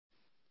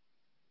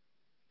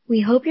We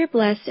hope you're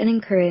blessed and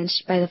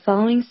encouraged by the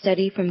following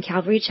study from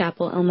Calvary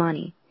Chapel, El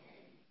Monte.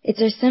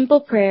 It's our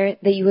simple prayer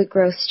that you would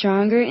grow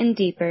stronger and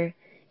deeper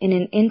in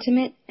an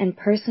intimate and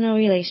personal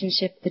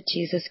relationship with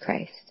Jesus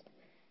Christ.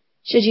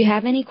 Should you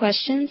have any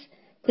questions,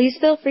 please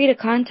feel free to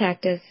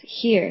contact us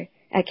here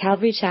at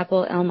Calvary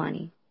Chapel, El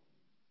Monte.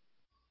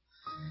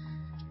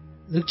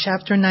 Luke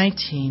chapter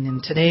 19,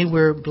 and today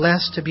we're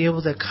blessed to be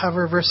able to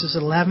cover verses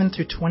 11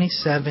 through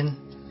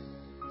 27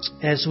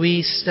 as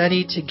we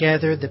study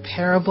together the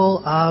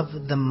parable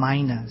of the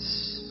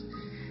minas.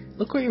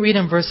 Look what you read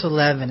in verse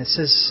 11. It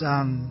says,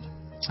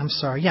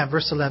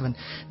 verse 11.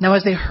 Now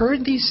as they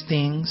heard these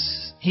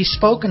things, he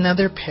spoke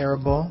another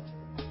parable,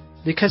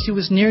 because he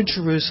was near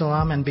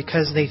Jerusalem and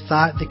because they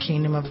thought the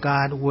kingdom of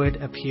God would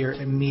appear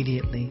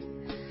immediately.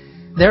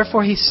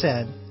 Therefore he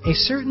said, a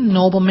certain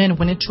nobleman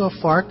went into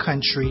a far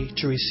country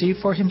to receive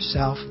for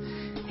himself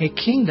a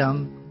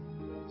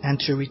kingdom and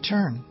to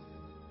return.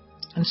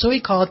 And so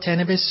he called 10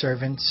 of his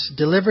servants,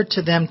 delivered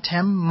to them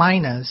 10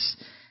 minas,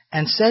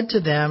 and said to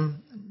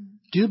them,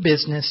 do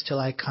business till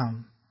I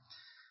come.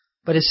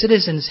 But his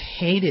citizens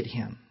hated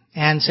him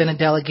and sent a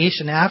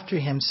delegation after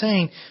him,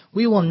 saying,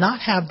 we will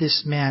not have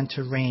this man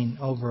to reign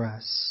over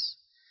us.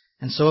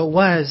 And so it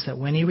was that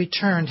when he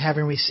returned,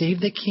 having received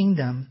the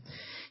kingdom,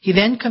 he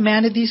then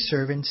commanded these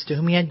servants to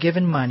whom he had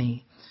given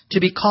money to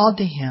be called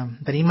to him,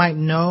 that he might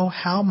know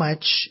how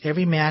much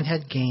every man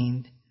had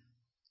gained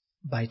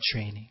by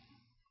training.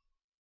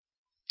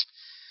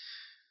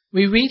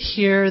 We read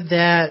here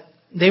that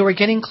they were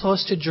getting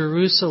close to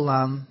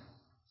Jerusalem.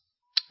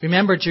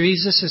 Remember,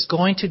 Jesus is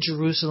going to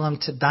Jerusalem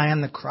to die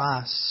on the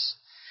cross.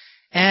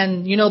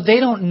 And, they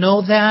don't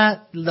know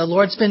that. The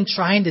Lord's been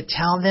trying to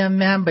tell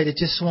them, but it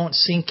just won't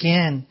sink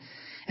in.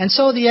 And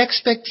so the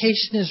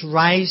expectation is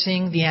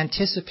rising, the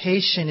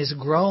anticipation is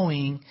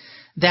growing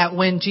that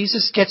when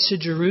Jesus gets to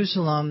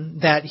Jerusalem,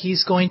 that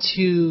he's going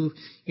to,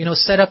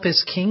 set up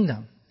his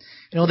kingdom.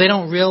 They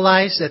don't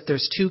realize that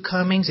there's two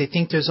comings. They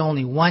think there's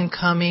only one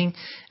coming.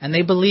 And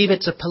they believe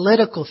it's a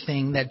political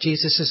thing that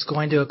Jesus is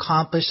going to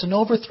accomplish and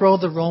overthrow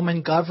the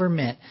Roman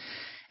government.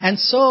 And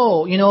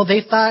so,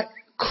 they thought,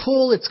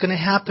 cool, it's going to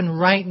happen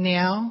right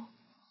now.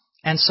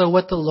 And so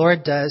what the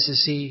Lord does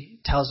is he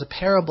tells a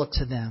parable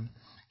to them.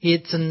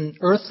 It's an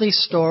earthly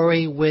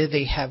story with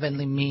a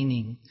heavenly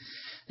meaning.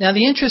 Now,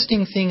 the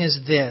interesting thing is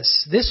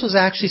this. This was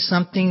actually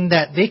something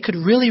that they could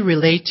really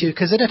relate to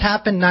because it had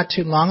happened not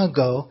too long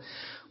ago.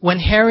 When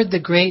Herod the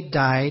Great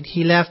died,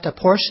 he left a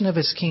portion of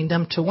his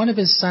kingdom to one of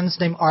his sons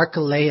named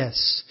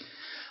Archelaus.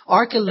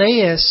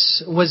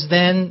 Archelaus was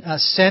then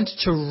sent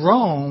to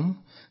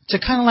Rome to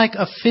kind of like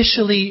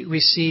officially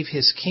receive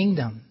his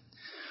kingdom.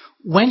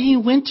 When he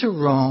went to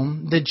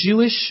Rome, the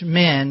Jewish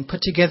men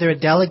put together a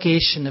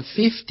delegation of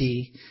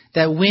 50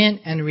 that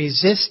went and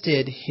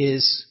resisted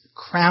his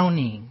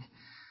crowning.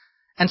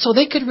 And so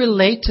they could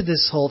relate to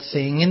this whole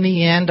thing. In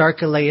the end,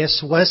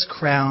 Archelaus was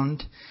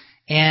crowned.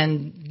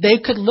 And they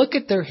could look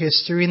at their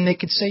history and they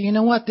could say, you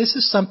know what, this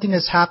is something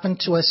that's happened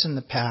to us in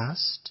the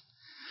past.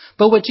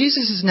 But what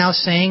Jesus is now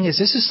saying is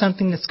this is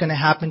something that's going to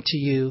happen to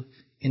you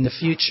in the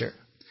future.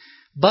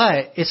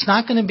 But it's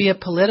not going to be a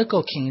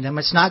political kingdom.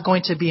 It's not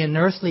going to be an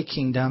earthly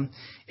kingdom.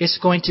 It's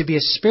going to be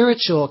a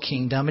spiritual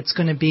kingdom. It's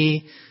going to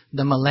be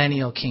the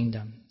millennial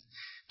kingdom.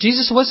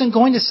 Jesus wasn't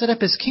going to set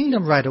up his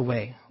kingdom right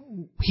away.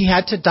 He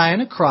had to die on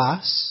a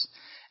cross.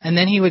 And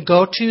then he would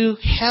go to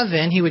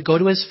heaven. He would go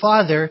to his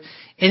Father.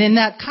 And in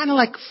that kind of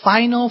like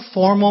final,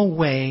 formal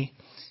way,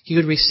 he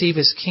would receive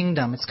his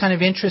kingdom. It's kind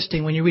of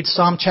interesting when you read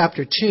Psalm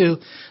chapter 2.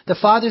 The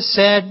Father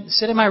said,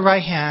 sit at my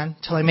right hand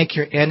till I make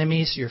your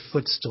enemies your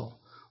footstool.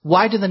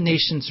 Why do the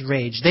nations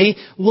rage? They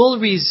will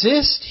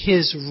resist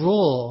his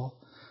rule,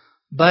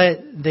 but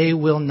they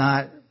will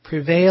not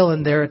prevail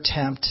in their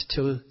attempt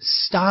to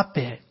stop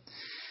it.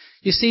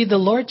 You see, the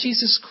Lord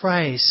Jesus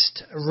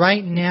Christ,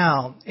 right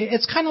now,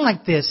 it's kind of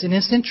like this, and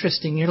it's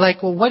interesting. You're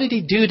like, well, what did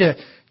he do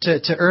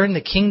to earn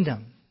the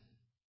kingdom?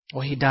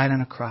 Well, he died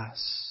on a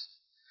cross.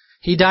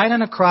 He died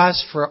on a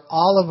cross for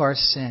all of our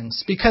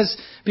sins. Because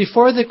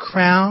before the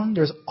crown,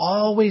 there's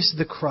always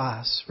the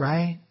cross,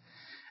 right?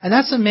 And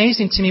that's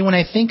amazing to me when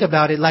I think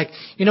about it. Like,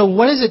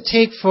 what does it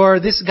take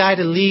for this guy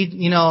to lead,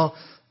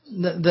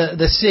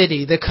 the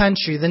city, the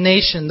country, the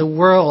nation, the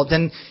world?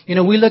 And,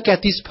 we look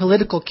at these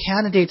political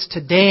candidates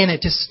today and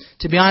it just,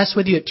 to be honest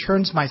with you, it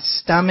turns my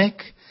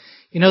stomach.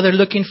 They're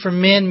looking for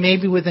men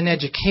maybe with an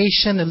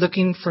education. They're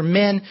looking for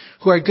men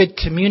who are good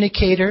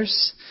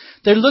communicators.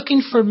 They're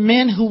looking for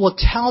men who will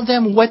tell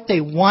them what they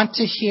want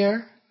to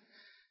hear.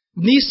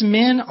 These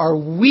men are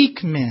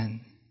weak men.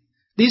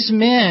 These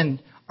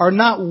men are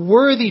not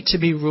worthy to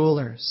be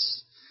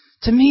rulers.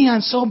 To me,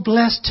 I'm so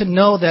blessed to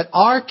know that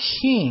our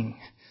King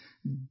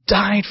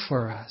died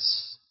for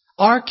us.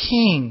 Our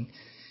King,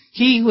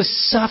 he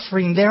was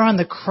suffering there on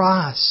the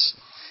cross.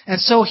 And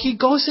so he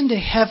goes into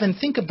heaven,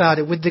 think about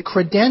it, with the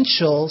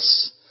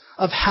credentials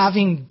of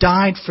having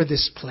died for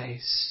this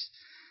place.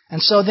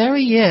 And so there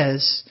he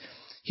is.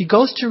 He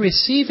goes to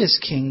receive his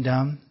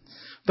kingdom.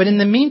 But in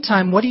the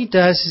meantime, what he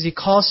does is he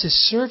calls his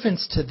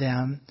servants to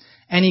them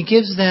And He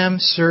gives them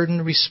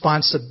certain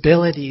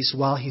responsibilities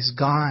while He's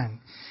gone.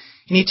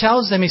 And He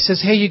tells them, He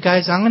says, hey, you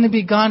guys, I'm going to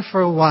be gone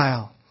for a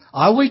while.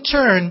 I'll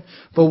return,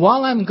 but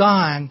while I'm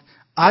gone,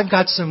 I've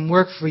got some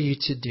work for you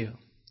to do.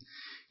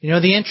 You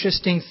know, the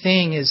interesting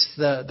thing is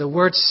the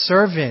word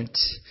servant.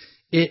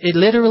 It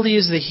literally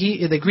is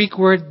the Greek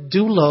word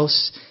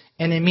doulos,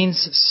 and it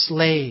means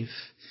slave.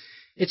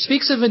 It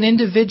speaks of an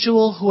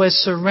individual who has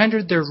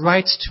surrendered their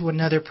rights to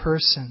another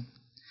person.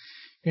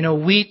 You know,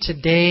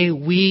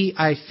 we,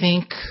 I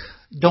think,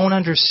 don't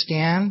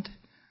understand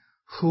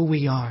who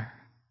we are.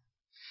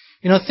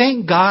 You know,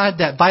 thank God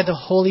that by the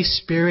Holy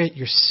Spirit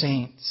you're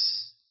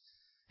saints.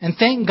 And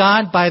thank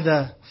God by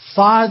the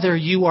Father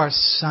you are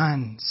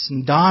sons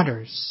and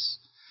daughters.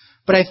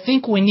 But I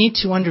think we need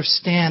to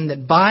understand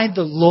that by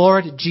the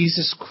Lord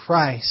Jesus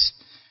Christ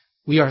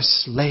we are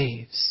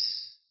slaves.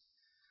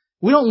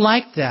 We don't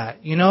like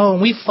that, you know,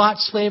 and we fought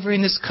slavery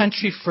in this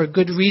country for a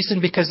good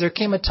reason, because there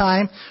came a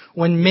time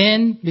when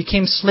men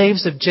became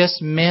slaves of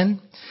just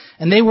men.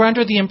 And they were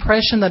under the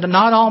impression that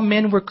not all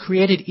men were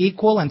created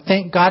equal, and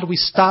thank God we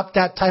stopped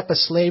that type of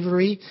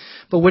slavery.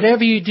 But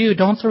whatever you do,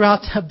 don't throw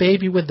out that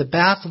baby with the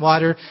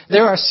bathwater.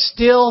 There are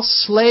still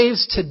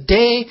slaves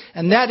today,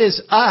 and that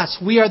is us.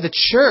 We are the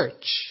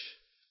church.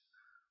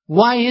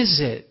 Why is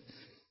it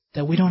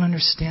that we don't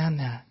understand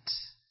that?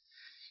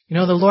 You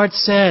know, the Lord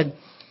said,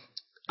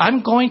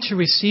 I'm going to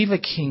receive a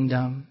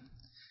kingdom,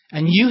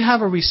 and you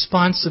have a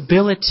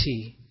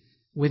responsibility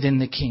within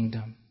the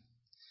kingdom.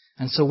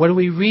 And so what do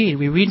we read?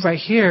 We read right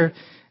here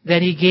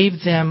that He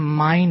gave them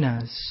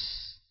minas.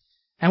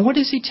 And what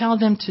does He tell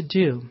them to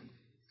do?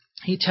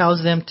 He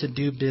tells them to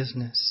do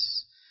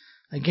business.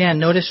 Again,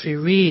 notice we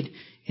read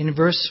in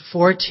verse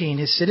 14,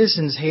 His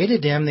citizens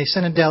hated Him. They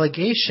sent a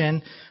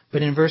delegation.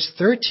 But in verse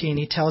 13,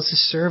 He tells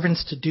His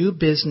servants to do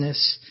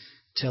business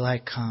till I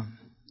come.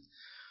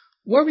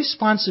 What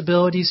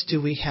responsibilities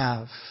do we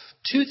have?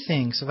 Two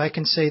things, if I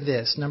can say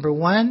this. Number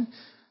one,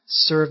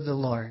 serve the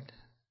Lord.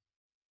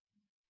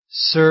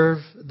 Serve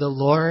the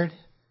Lord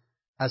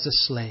as a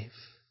slave.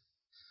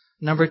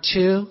 Number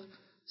two,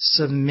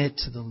 submit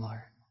to the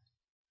Lord.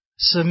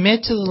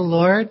 Submit to the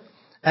Lord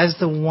as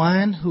the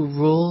one who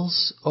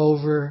rules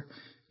over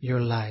your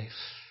life.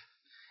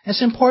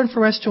 It's important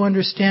for us to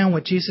understand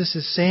what Jesus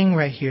is saying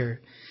right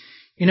here.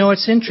 You know,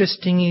 it's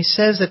interesting. He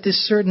says that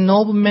this certain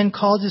nobleman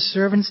called his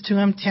servants to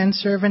him, 10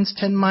 servants,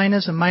 10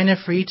 minas, a mina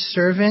for each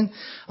servant.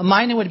 A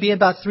mina would be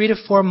about 3 to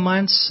 4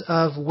 months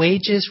of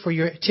wages for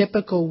your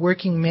typical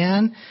working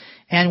man.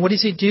 And what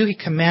does he do? He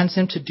commands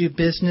them to do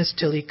business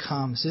till he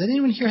comes. Does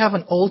anyone here have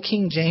an Old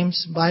King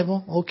James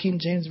Bible? Old King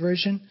James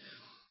Version?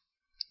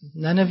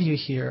 None of you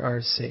here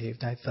are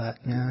saved. I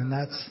thought, man,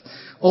 that's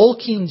Old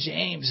King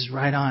James is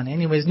right on.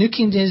 Anyways, New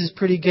King James is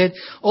pretty good.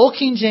 Old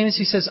King James,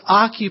 he says,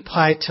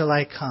 occupy till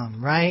I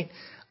come, right?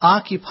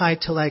 Occupy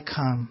till I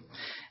come.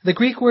 The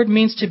Greek word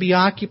means to be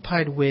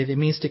occupied with. It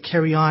means to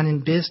carry on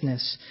in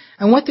business.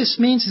 And what this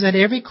means is that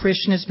every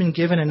Christian has been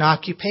given an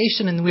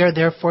occupation, and we are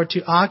therefore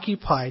to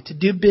occupy, to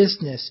do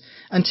business,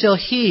 until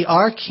He,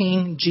 our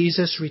King,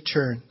 Jesus,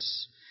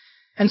 returns.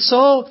 And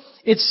so,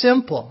 it's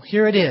simple.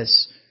 Here it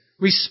is.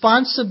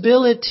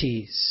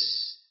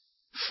 Responsibilities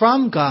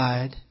from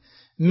God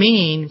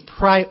mean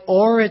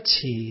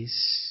priorities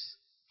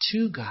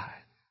to God.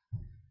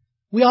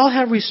 We all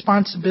have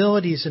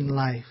responsibilities in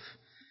life.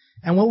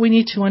 And what we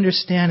need to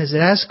understand is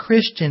that as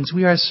Christians,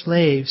 we are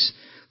slaves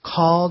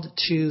called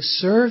to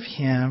serve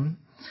Him.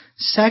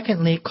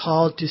 Secondly,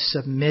 called to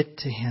submit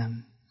to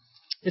Him.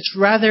 It's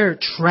rather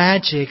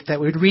tragic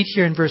that we'd read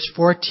here in verse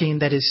 14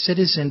 that His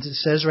citizens, it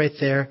says right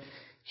there,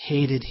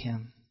 hated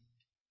Him.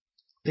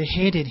 They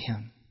hated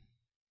Him.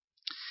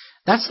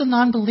 That's the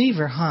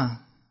non-believer, huh?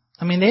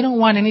 I mean, they don't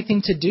want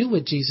anything to do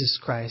with Jesus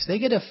Christ. They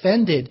get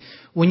offended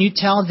when you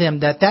tell them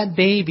that that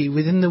baby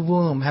within the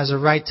womb has a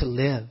right to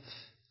live.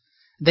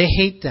 They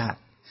hate that.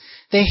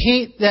 They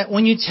hate that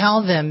when you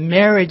tell them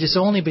marriage is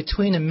only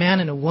between a man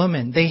and a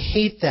woman. They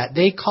hate that.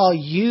 They call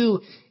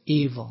you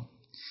evil.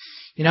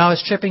 You know, I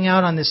was tripping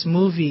out on this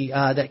movie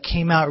that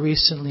came out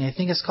recently. I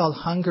think it's called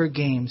Hunger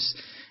Games.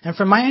 And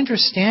from my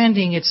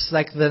understanding, it's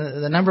like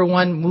the number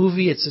one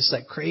movie. It's just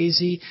like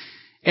crazy.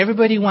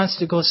 Everybody wants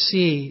to go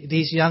see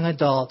these young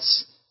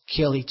adults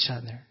kill each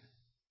other.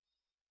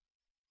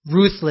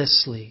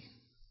 Ruthlessly.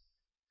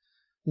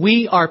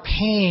 We are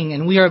paying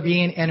and we are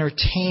being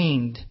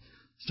entertained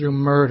through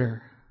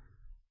murder.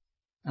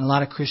 And a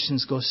lot of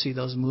Christians go see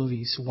those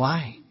movies.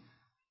 Why?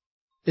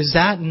 Is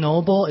that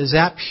noble? Is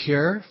that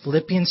pure?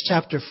 Philippians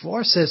chapter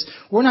 4 says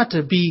we're not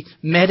to be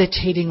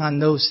meditating on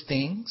those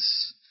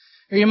things.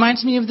 It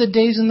reminds me of the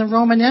days in the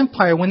Roman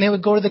Empire when they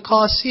would go to the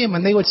Colosseum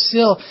and they would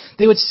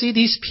see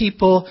these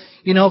people,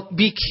 you know,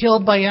 be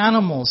killed by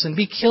animals and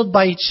be killed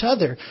by each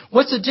other.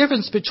 What's the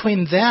difference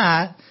between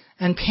that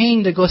and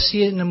paying to go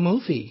see it in a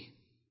movie?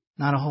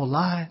 Not a whole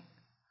lot.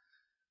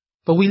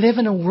 But we live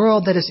in a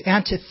world that is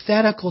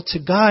antithetical to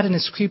God and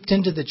has creeped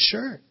into the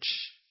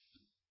church.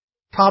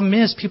 Problem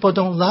is, people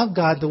don't love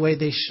God the way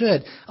they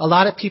should. A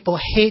lot of people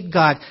hate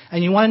God.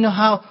 And you want to know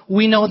how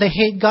we know they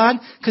hate God?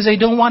 Because they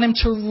don't want Him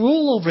to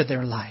rule over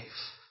their life.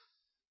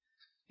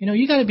 You know,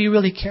 you got to be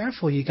really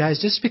careful, you guys.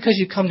 Just because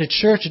you come to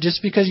church, or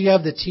just because you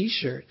have the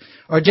T-shirt,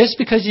 or just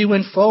because you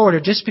went forward, or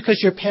just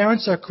because your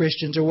parents are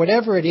Christians, or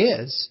whatever it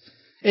is,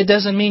 it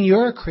doesn't mean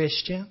you're a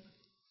Christian.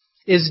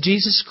 Is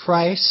Jesus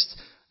Christ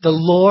the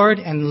Lord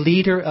and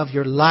leader of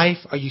your life?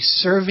 Are you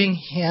serving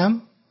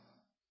Him,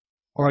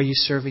 or are you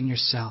serving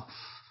yourself?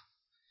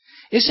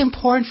 It's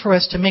important for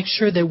us to make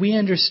sure that we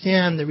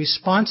understand the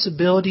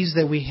responsibilities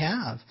that we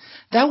have.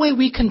 That way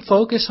we can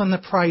focus on the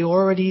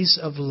priorities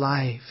of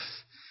life.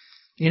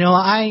 You know,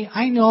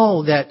 I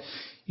know that,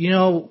 you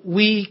know,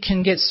 we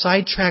can get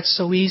sidetracked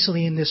so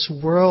easily in this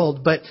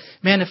world. But,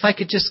 man, if I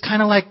could just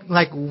kind of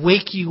like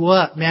wake you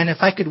up, man, if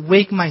I could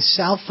wake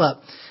myself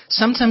up.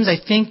 Sometimes I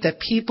think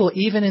that people,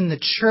 even in the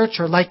church,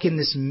 are like in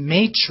this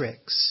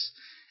matrix.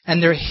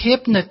 And they're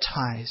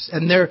hypnotized.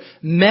 And they're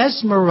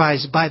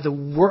mesmerized by the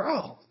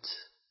world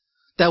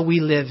that we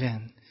live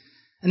in.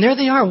 And there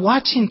they are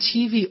watching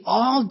TV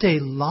all day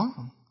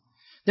long.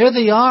 There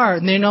they are,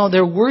 and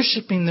they're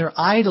worshiping their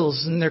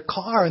idols in their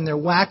car, and they're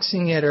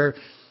waxing it, or,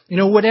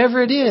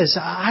 whatever it is.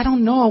 I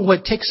don't know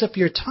what takes up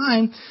your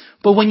time,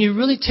 but when you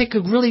really take a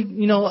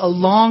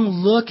long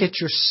look at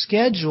your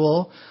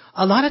schedule,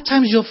 a lot of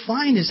times you'll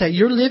find is that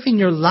you're living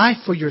your life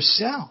for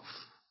yourself.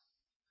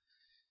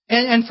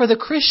 And for the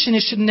Christian,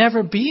 it should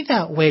never be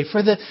that way.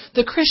 For the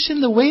Christian,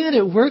 the way that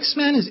it works,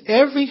 man, is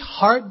every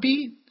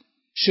heartbeat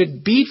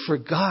should beat for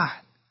God.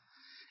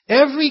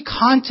 Every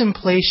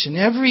contemplation,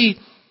 every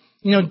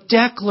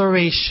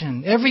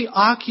declaration, every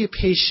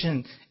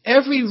occupation,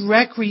 every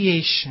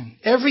recreation,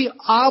 every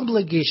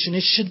obligation,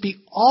 it should be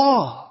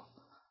all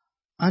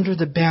under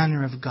the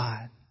banner of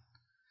God.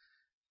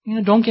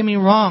 Don't get me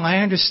wrong. I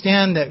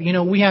understand that,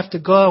 we have to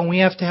go and we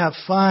have to have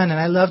fun, and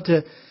I love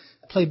to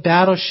play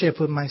Battleship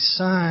with my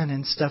son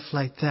and stuff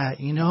like that,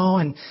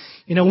 and,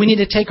 we need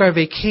to take our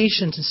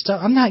vacations and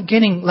stuff. I'm not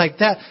getting like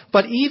that.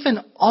 But even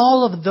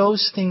all of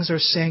those things are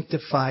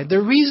sanctified.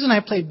 The reason I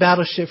play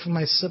Battleship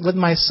with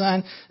my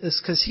son is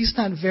because he's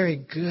not very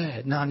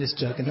good. No, I'm just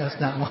joking. That's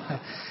not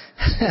why.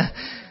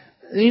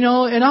 In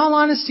all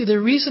honesty, the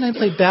reason I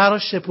play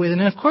Battleship with,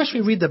 and of course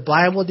we read the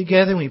Bible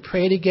together and we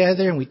pray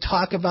together and we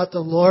talk about the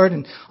Lord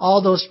and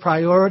all those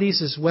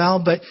priorities as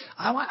well, but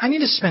I need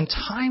to spend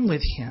time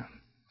with him.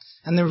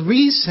 And the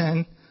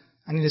reason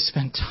I need to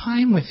spend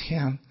time with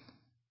him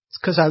is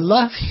because I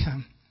love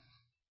him.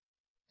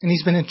 And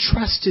he's been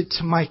entrusted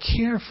to my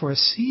care for a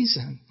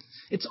season.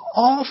 It's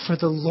all for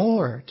the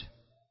Lord.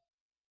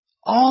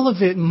 All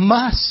of it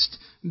must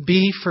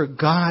be for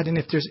God. And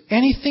if there's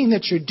anything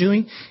that you're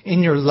doing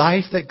in your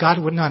life that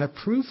God would not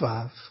approve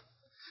of,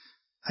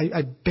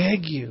 I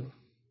beg you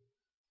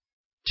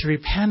to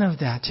repent of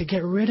that, to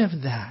get rid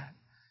of that.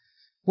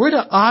 We're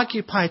to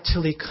occupy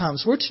till He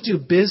comes. We're to do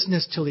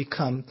business till He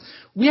comes.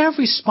 We have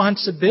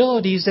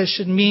responsibilities that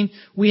should mean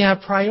we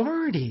have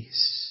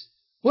priorities.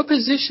 What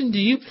position do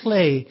you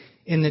play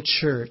in the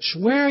church?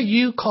 Where are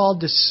you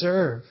called to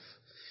serve?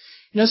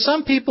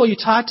 Some people, you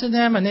talk to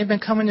them and they've been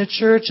coming to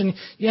church and,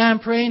 I'm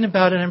praying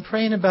about it, I'm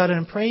praying about it,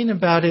 I'm praying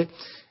about it.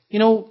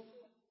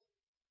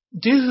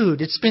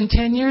 Dude, it's been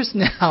 10 years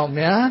now,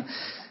 man.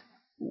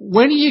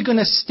 When are you going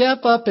to step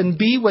up and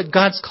be what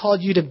God's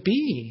called you to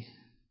be?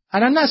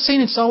 And I'm not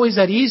saying it's always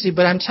that easy,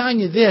 but I'm telling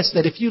you this,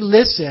 that if you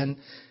listen,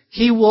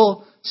 He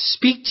will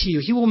speak to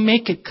you. He will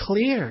make it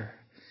clear.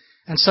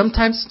 And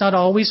sometimes it's not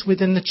always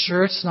within the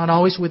church, not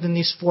always within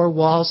these four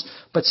walls,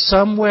 but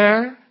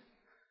somewhere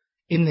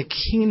in the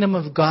kingdom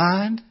of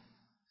God,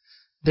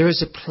 there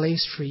is a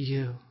place for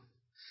you.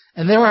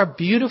 And there are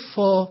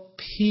beautiful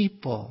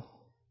people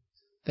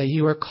that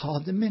you are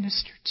called to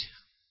minister to.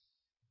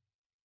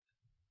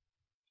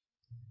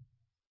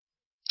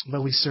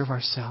 But we serve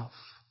ourselves.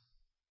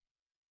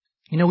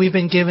 We've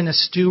been given a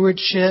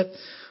stewardship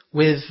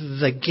with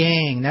the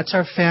gang. That's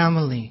our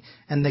family.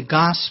 And the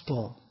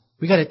gospel.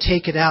 We got to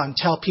take it out and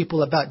tell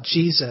people about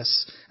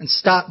Jesus and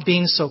stop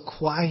being so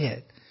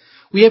quiet.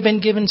 We have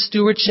been given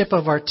stewardship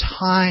of our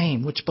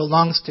time, which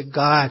belongs to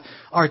God,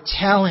 our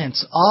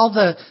talents, all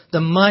the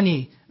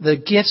money, the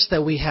gifts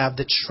that we have,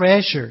 the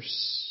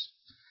treasures.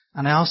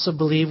 And I also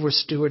believe we're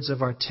stewards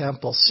of our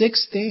temple.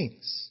 6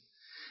 things.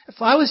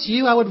 If I was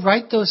you, I would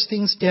write those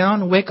things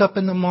down and wake up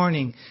in the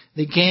morning.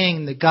 The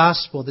gang, the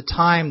gospel, the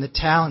time, the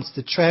talents,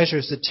 the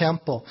treasures, the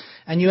temple.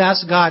 And you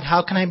ask God,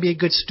 how can I be a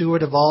good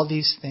steward of all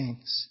these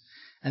things?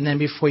 And then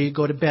before you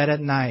go to bed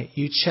at night,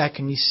 you check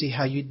and you see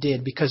how you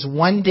did. Because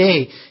one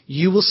day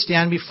you will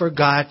stand before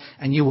God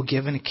and you will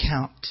give an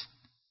account.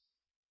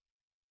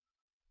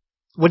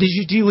 What did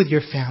you do with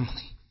your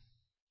family?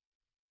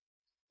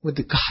 With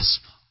the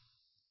gospel?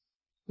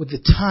 With the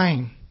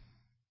time?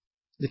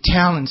 The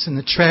talents and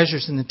the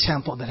treasures in the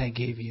temple that I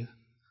gave you.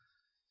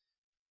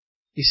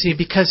 You see,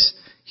 because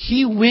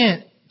He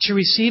went to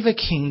receive a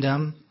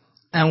kingdom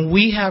and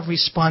we have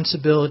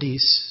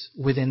responsibilities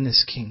within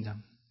this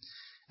kingdom.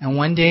 And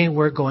one day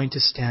we're going to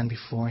stand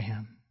before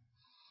Him.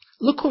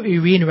 Look what we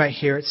read right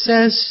here. It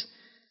says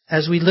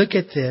as we look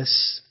at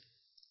this,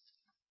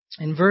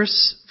 in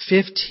verse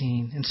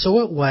 15, and so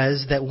it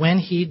was that when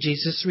he,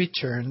 Jesus,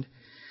 returned,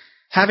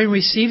 having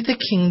received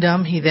the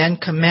kingdom, he then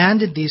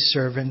commanded these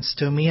servants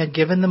to whom he had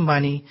given the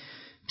money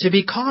to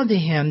be called to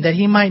him, that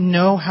he might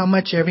know how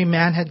much every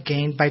man had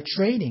gained by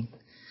trading.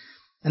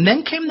 And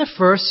then came the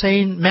first,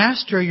 saying,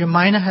 Master, your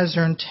mina has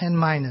earned 10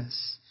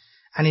 minas.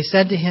 And he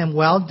said to him,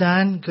 Well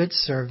done, good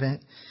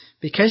servant,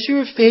 because you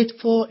were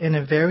faithful in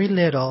a very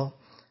little,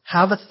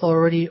 have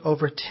authority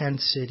over 10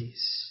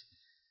 cities.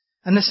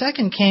 And the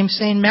second came,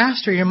 saying,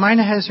 Master, your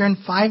mina has earned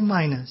 5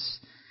 minas.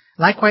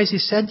 Likewise he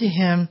said to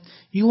him,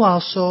 You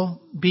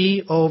also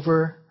be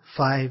over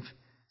 5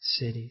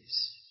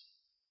 cities.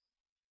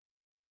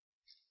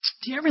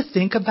 Do you ever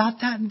think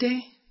about that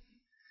day?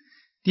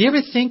 Do you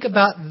ever think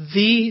about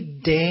the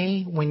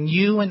day when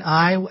you and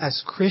I,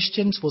 as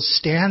Christians, will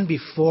stand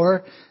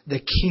before the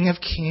King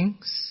of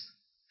Kings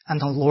and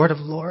the Lord of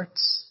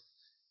Lords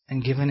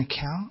and give an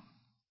account?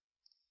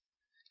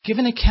 Give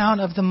an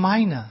account of the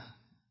mina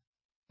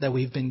that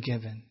we've been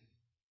given.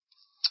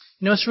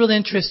 You know, it's really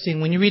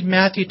interesting. When you read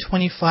Matthew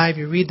 25,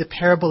 you read the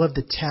parable of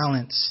the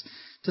talents.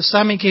 To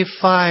some he gave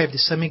 5, to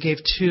some he gave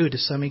 2, to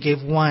some he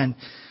gave 1.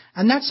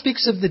 And that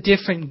speaks of the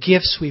different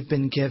gifts we've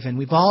been given.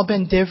 We've all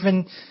been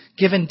given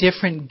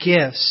different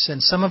gifts.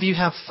 And some of you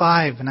have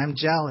 5, and I'm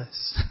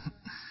jealous.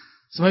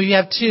 Some of you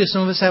have 2,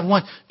 some of us have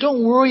 1.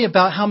 Don't worry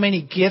about how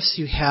many gifts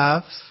you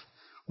have.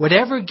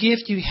 Whatever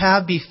gift you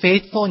have, be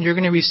faithful, and you're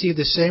going to receive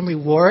the same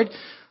reward,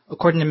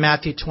 according to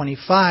Matthew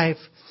 25.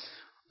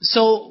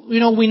 So, we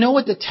know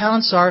what the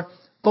talents are,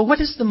 but what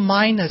does the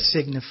mina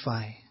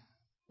signify?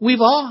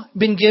 We've all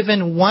been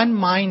given 1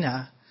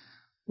 mina.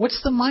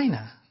 What's the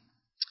mina?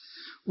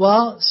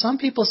 Well, some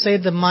people say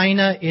the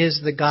mina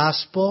is the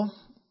gospel,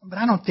 but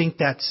I don't think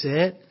that's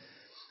it.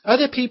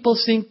 Other people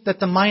think that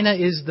the mina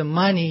is the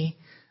money.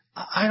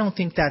 I don't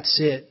think that's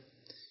it.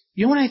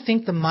 You know what I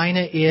think the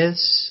mina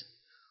is?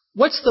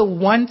 What's the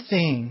one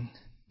thing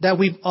that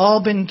we've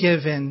all been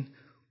given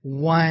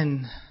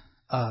one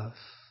of?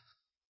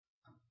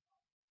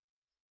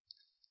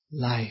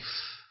 Life.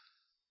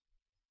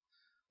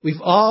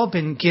 We've all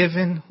been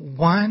given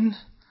one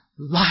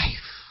life.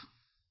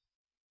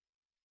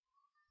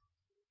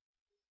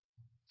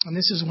 And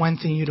this is one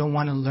thing you don't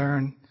want to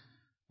learn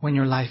when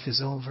your life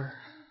is over.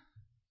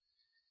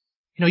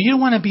 You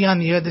don't want to be on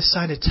the other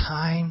side of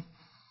time,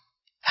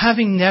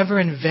 having never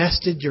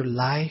invested your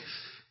life.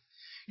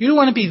 You don't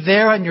want to be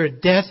there on your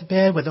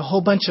deathbed with a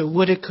whole bunch of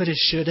woulda, coulda,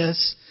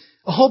 shouldas,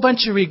 a whole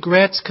bunch of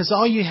regrets because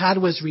all you had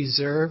was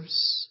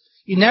reserves.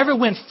 You never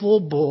went full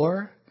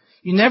bore.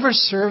 You never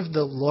served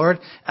the Lord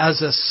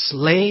as a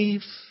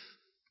slave.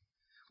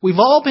 We've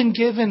all been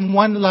given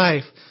one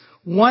life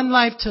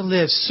to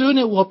live. Soon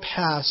it will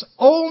pass.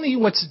 Only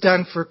what's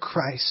done for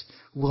Christ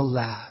will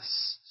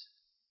last.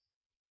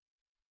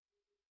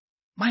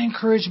 My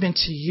encouragement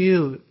to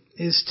you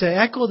is to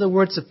echo the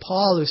words of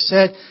Paul, who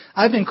said,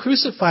 I've been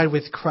crucified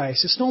with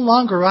Christ. It's no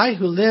longer I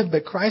who live,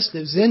 but Christ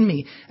lives in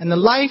me. And the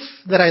life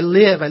that I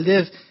live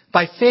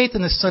by faith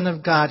in the Son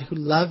of God who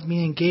loved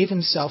me and gave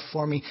himself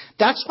for me.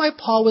 That's why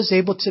Paul was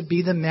able to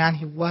be the man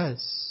he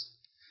was.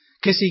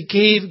 Because he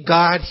gave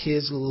God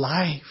his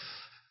life.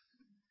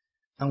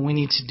 And we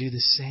need to do the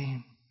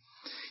same.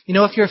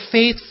 If you're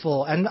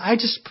faithful, and I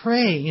just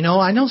pray,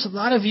 I know a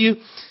lot of you,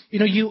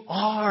 you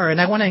are,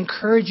 and I want to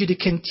encourage you to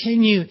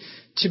continue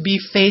to be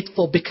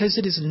faithful because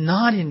it is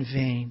not in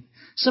vain.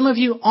 Some of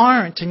you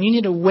aren't, and you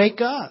need to wake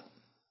up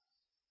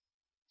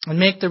and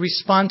make the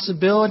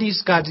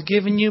responsibilities God's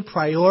given you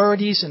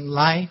priorities in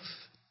life.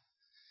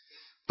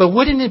 But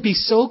wouldn't it be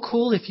so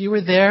cool if you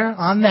were there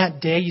on that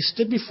day, you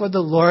stood before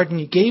the Lord and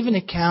you gave an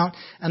account,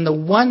 and the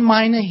 1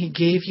 mina he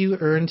gave you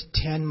earned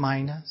 10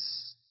 minas?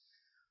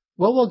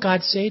 What will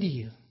God say to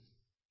you?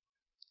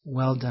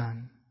 Well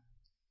done.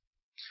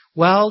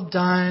 Well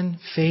done,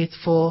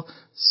 faithful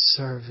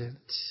servant.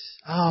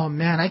 Oh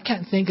man, I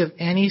can't think of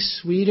any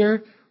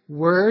sweeter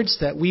words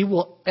that we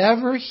will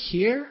ever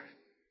hear.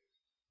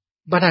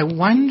 But I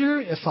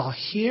wonder if I'll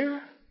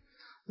hear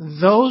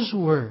those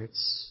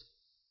words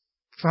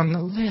from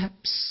the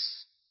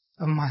lips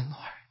of my Lord.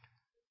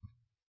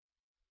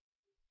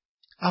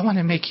 I want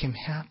to make him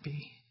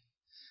happy.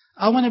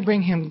 I want to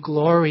bring him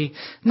glory.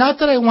 Not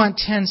that I want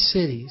 10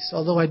 cities,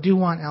 although I do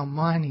want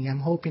Almani. I'm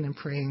hoping and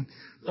praying,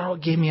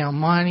 Lord, give me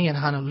Almani and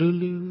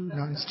Honolulu. No,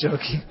 I'm just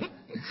joking.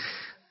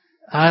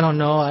 I don't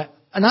know.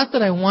 Not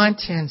that I want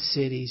 10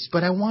 cities,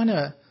 but I want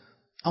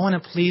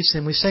to please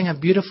him. We sang a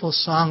beautiful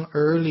song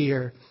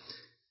earlier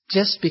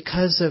just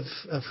because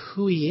of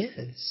who he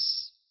is.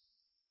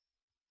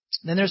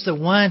 Then there's the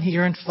one, he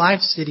earned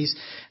 5 cities.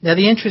 Now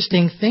the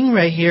interesting thing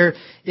right here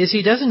is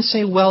he doesn't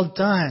say well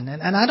done.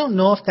 And I don't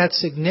know if that's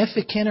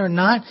significant or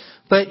not,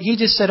 but he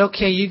just said,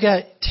 okay, you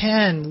got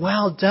 10,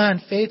 well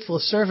done, faithful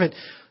servant.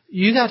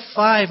 You got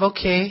 5,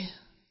 okay.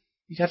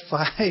 You got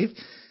 5.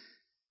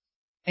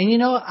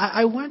 And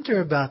I wonder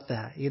about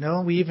that.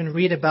 We even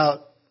read about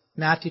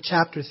Matthew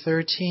chapter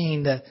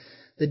 13,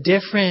 the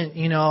different,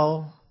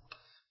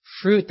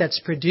 fruit that's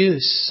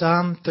produced,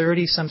 some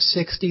 30, some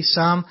 60,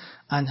 some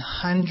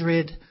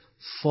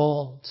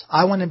 100-fold.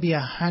 I want to be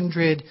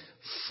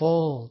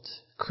 100-fold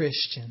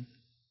Christian.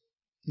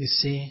 You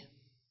see?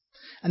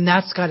 And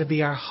that's got to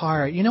be our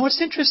heart. You know, what's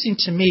interesting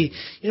to me,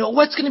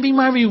 what's going to be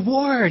my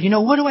reward?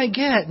 What do I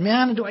get?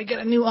 Man, do I get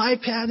a new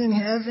iPad in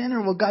heaven?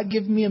 Or will God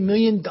give me $1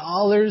 million? Or,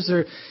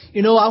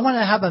 I want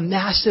to have a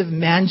massive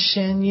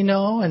mansion,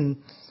 and,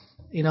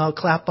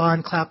 clap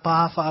on, clap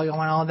off. I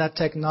want all that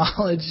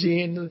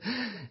technology. And,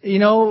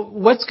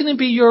 what's going to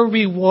be your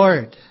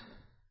reward?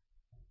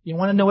 You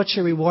want to know what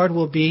your reward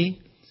will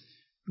be?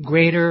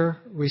 Greater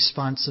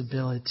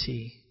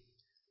responsibility.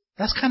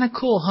 That's kind of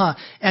cool, huh?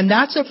 And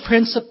that's a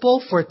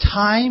principle for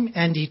time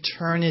and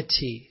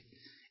eternity.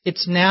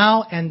 It's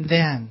now and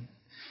then.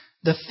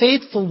 The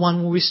faithful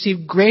one will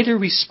receive greater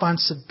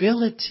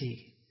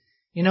responsibility.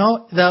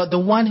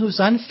 The one who's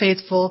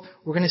unfaithful,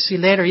 we're going to see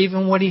later,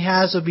 even what he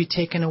has will be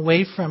taken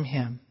away from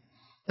him.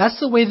 That's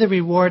the way the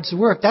rewards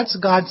work. That's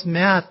God's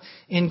math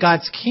in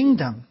God's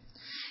kingdom.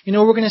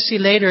 We're going to see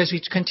later as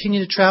we continue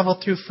to travel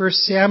through 1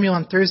 Samuel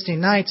on Thursday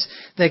nights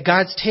that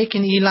God's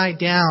taken Eli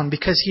down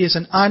because he is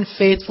an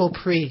unfaithful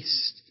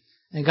priest.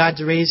 And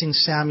God's raising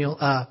Samuel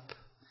up.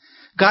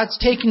 God's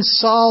taking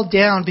Saul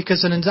down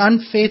because of an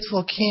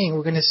unfaithful king,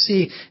 we're going to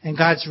see, and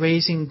God's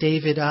raising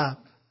David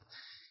up.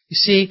 You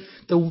see,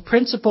 the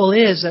principle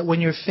is that when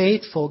you're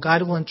faithful,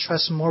 God will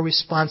entrust more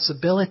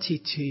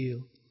responsibility to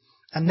you.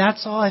 And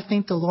that's all I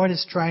think the Lord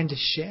is trying to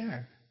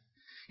share.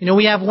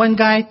 We have one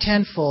guy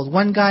 10-fold,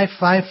 one guy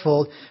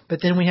 5-fold,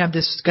 but then we have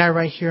this guy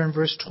right here in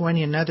verse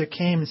 20. Another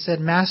came and said,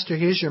 Master,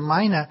 here's your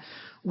mina,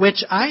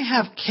 which I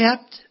have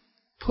kept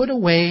put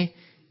away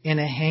in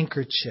a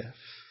handkerchief.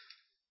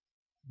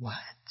 What?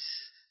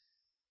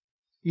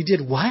 You did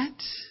what?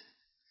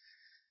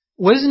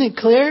 Wasn't it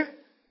clear?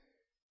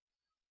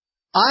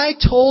 I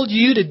told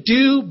you to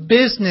do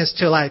business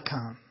till I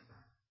come.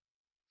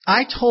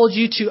 I told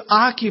you to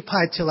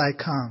occupy till I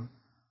come.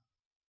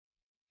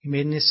 He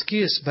made an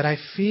excuse, but I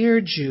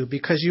feared you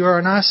because you are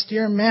an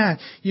austere man.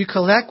 You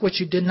collect what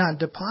you did not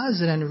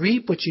deposit and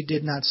reap what you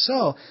did not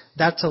sow.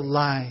 That's a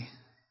lie.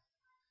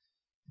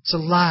 It's a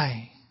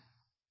lie.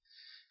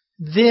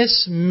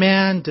 This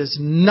man does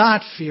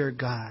not fear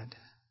God.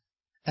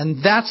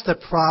 And that's the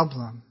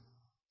problem.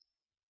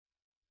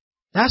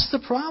 That's the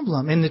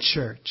problem in the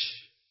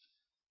church.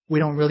 We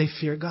don't really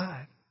fear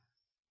God.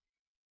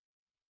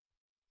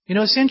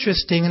 It's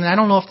interesting, and I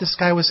don't know if this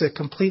guy was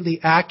completely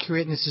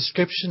accurate in his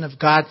description of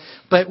God,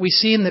 but we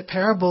see in the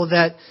parable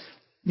that,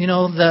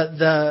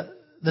 the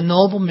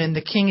nobleman,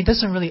 the king, he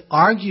doesn't really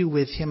argue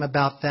with him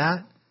about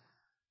that.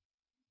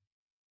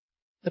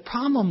 The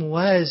problem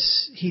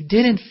was he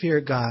didn't fear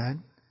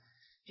God.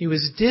 He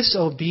was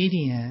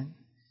disobedient.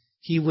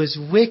 He was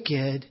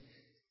wicked,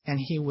 and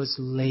he was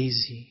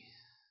lazy.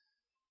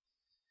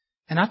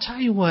 And I'll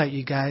tell you what,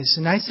 you guys,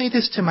 and I say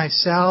this to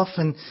myself,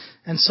 and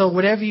so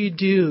whatever you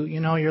do,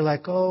 you're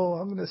like, oh,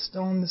 I'm going to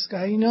stone this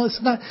guy.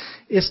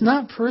 It's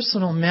not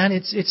personal, man.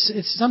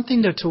 It's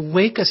something to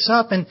wake us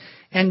up,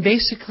 and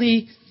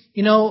basically,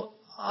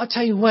 I'll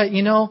tell you what,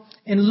 in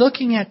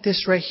looking at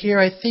this right here,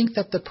 I think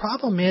that the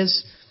problem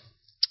is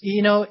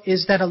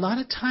that a lot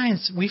of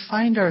times we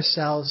find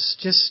ourselves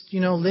just,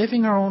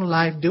 living our own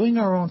life, doing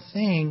our own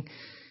thing,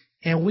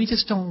 and we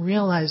just don't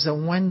realize that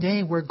one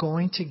day we're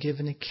going to give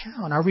an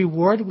account. Our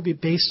reward will be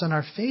based on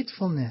our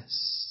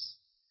faithfulness.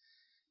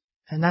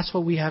 And that's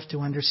what we have to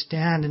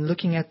understand. And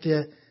looking at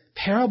the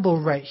parable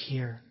right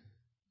here,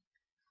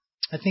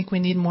 I think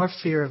we need more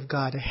fear of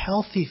God, a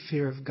healthy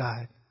fear of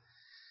God.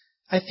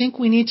 I think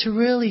we need to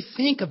really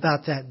think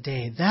about that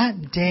day.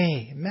 That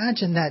day.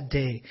 Imagine that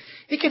day.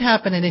 It could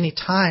happen at any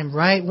time,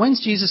 right?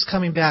 When's Jesus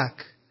coming back?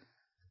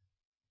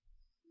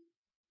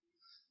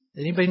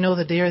 Anybody know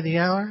the day or the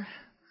hour?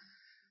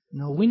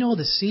 No, we know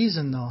the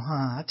season though, huh?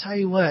 I tell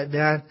you what,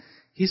 man,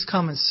 he's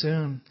coming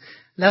soon.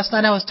 Last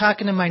night I was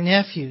talking to my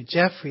nephew,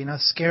 Jeffrey, and I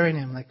was scaring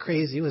him like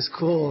crazy. It was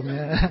cool,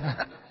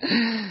 man.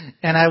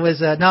 And I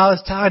was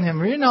telling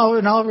him, in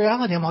all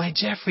reality, I'm like,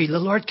 hey, Jeffrey, the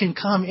Lord can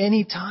come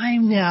any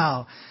time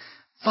now.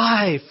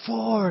 5,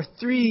 4,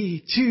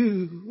 3,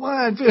 2,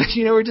 1.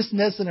 We're just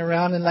messing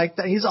around and like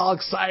that. He's all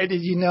excited,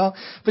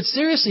 But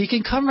seriously, he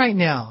can come right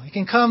now. He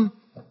can come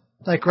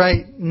like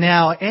right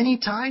now, any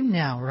time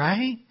now,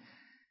 right?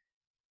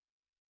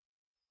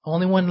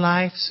 Only one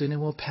life, soon it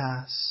will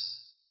pass.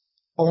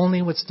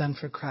 Only what's done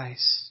for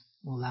Christ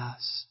will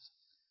last.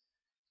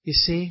 You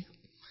see,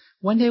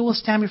 one day we'll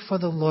stand before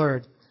the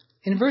Lord.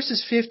 In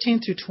verses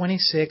 15 through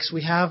 26,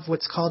 we have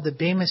what's called the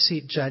Bema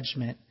Seat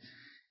judgment.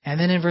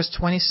 And then in verse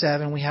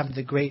 27, we have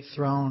the great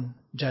throne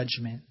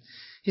judgment.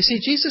 You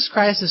see, Jesus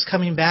Christ is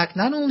coming back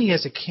not only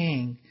as a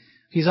king,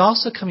 he's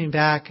also coming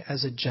back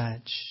as a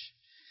judge.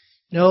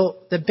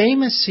 The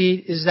Bema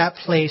Seat is that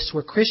place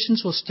where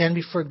Christians will stand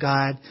before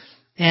God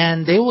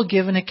and they will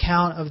give an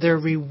account of their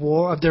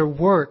reward, of their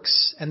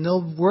works, and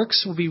those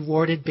works will be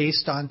rewarded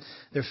based on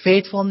their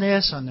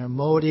faithfulness, on their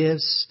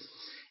motives.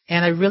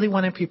 And I really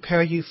want to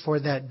prepare you for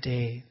that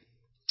day.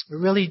 I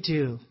really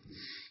do.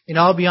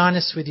 I'll be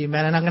honest with you,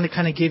 man, and I'm going to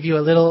kind of give you a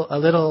little,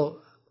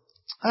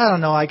 I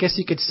don't know, I guess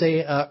you could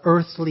say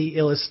earthly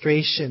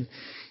illustration.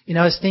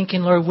 I was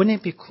thinking, Lord, wouldn't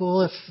it be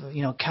cool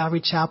if,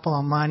 Calvary Chapel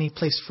Almani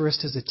placed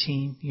first as a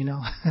team,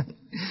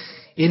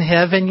 In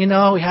heaven,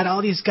 we had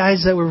all these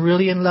guys that were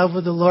really in love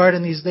with the Lord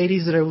and these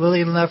ladies that are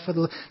really in love with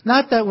the Lord.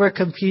 Not that we're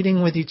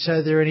competing with each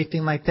other or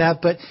anything like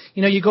that, but,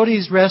 you go to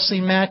these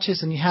wrestling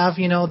matches and you have,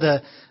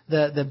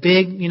 the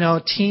big,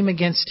 team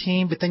against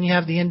team, but then you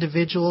have the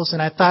individuals.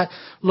 And I thought,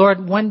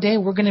 Lord, one day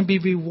we're going to be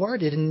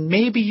rewarded. And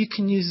maybe you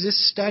can use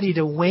this study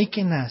to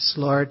awaken us,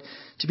 Lord,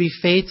 to be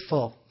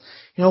faithful.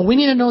 We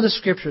need to know the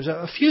scriptures.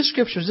 A few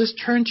scriptures. Let's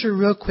turn to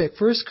real quick.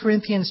 1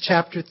 Corinthians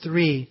chapter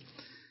 3.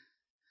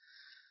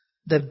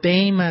 The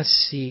Bema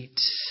seat.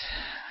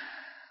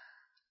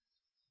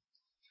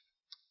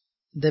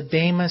 The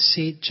Bema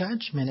seat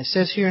judgment. It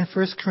says here in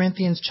 1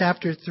 Corinthians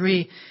chapter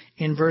 3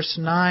 in verse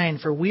 9,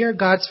 for we are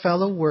God's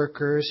fellow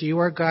workers, you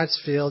are God's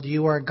field,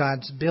 you are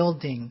God's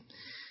building.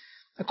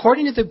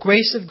 According to the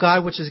grace of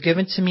God which is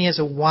given to me as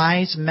a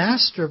wise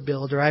master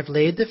builder, I've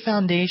laid the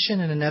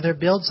foundation and another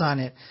builds on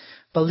it.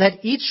 But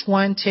let each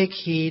one take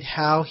heed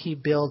how he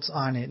builds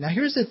on it. Now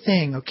here's the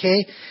thing,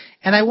 okay?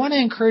 And I want to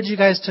encourage you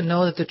guys to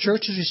know that the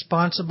church is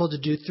responsible to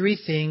do three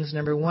things.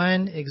 Number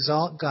one,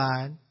 exalt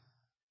God.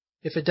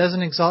 If it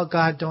doesn't exalt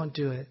God, don't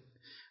do it.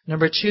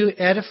 Number two,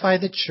 edify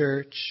the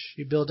church.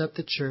 You build up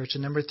the church.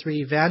 And number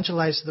three,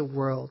 evangelize the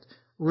world.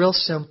 Real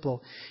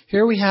simple.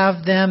 Here we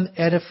have them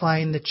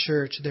edifying the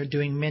church. They're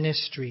doing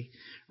ministry,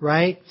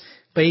 right?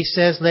 But he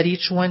says, let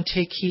each one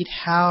take heed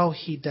how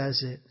he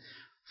does it.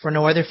 For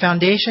no other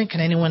foundation can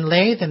anyone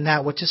lay than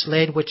that which is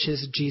laid, which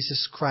is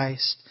Jesus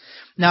Christ.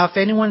 Now, if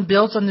anyone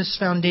builds on this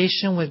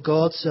foundation with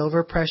gold,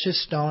 silver,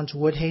 precious stones,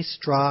 wood, hay,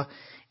 straw,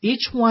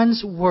 each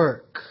one's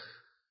work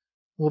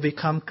will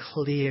become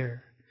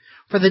clear.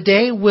 For the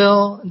day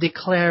will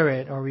declare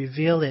it or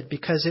reveal it,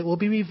 because it will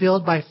be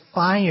revealed by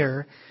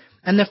fire,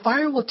 and the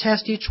fire will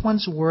test each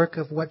one's work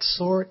of what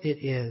sort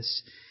it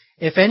is.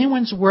 If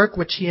anyone's work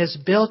which he has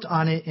built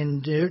on it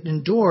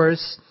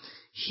endures,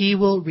 he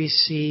will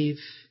receive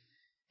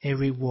a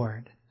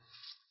reward.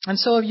 And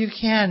so if you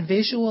can,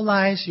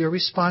 visualize your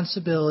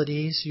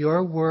responsibilities,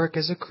 your work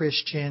as a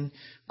Christian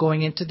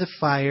going into the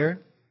fire.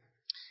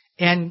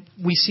 And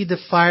we see the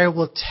fire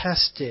will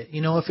test it.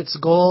 If it's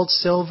gold,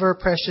 silver,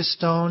 precious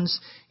stones,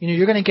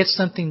 you're going to get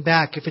something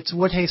back. If it's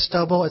wood, hay,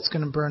 stubble, it's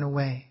going to burn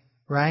away,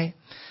 right?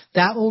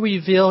 That will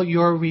reveal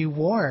your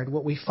reward,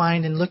 what we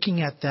find in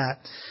looking at that.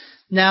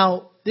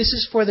 Now, this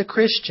is for the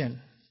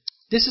Christian.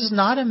 This is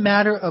not a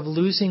matter of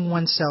losing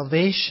one's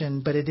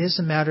salvation, but it is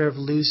a matter of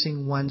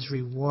losing one's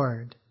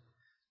reward.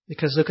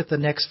 Because look at the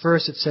next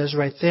verse. It says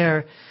right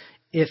there,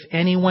 if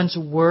anyone's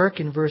work,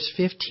 in verse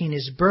 15,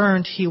 is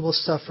burned, he will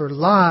suffer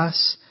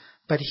loss,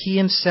 but he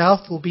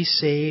himself will be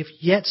saved,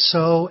 yet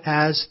so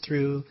as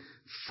through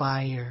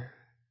fire.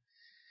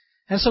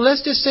 And so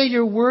let's just say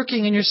you're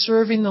working and you're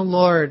serving the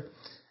Lord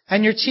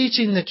and you're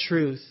teaching the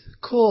truth.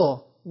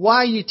 Cool. Why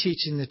are you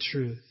teaching the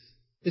truth?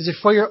 Is it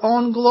for your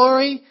own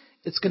glory?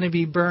 It's going to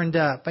be burned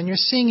up. And you're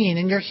singing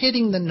and you're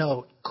hitting the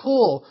note.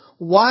 Cool.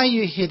 Why are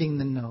you hitting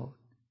the note?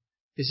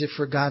 Is it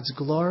for God's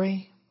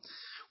glory?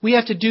 We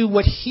have to do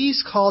what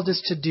He's called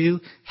us to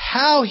do,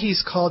 how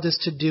He's called us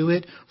to do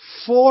it,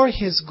 for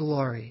His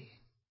glory.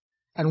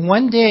 And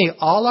one day,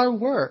 all our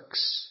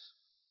works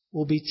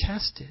will be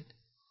tested.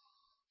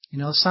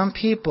 Some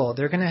people,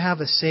 they're going to have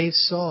a saved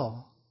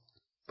soul,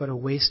 but a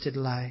wasted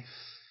life.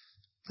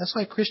 That's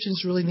why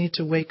Christians really need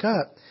to wake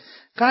up.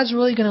 God's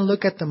really going to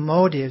look at the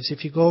motives.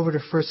 If you go over to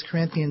 1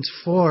 Corinthians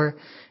 4,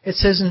 it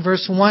says in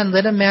verse 1,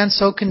 let a man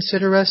so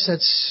consider us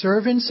as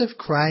servants of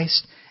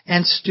Christ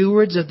and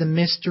stewards of the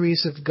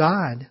mysteries of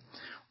God.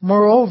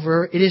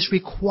 Moreover, it is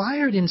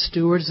required in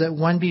stewards that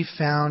one be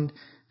found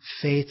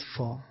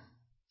faithful.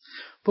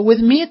 But with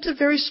me it's a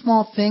very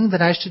small thing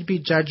that I should be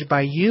judged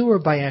by you or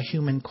by a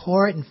human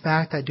court. In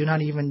fact, I do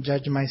not even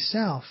judge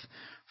myself.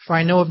 For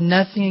I know of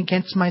nothing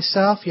against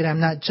myself, yet I am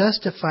not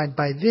justified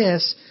by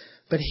this.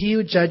 But he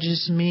who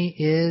judges me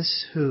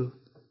is who?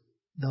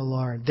 The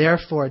Lord.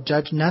 Therefore,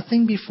 judge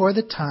nothing before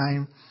the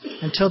time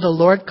until the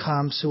Lord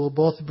comes, who will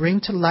both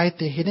bring to light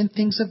the hidden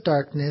things of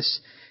darkness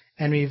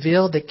and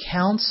reveal the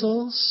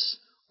counsels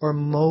or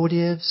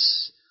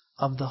motives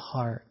of the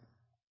heart.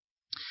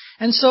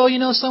 And so,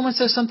 someone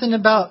says something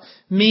about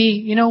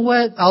me. You know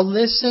what? I'll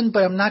listen,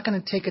 but I'm not going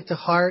to take it to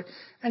heart.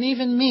 And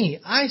even me,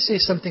 I say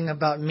something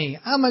about me.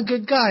 I'm a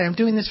good guy. I'm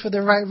doing this for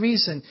the right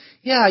reason.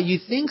 Yeah, you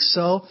think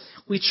so.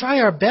 We try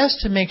our best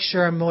to make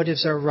sure our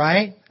motives are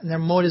right and their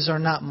motives are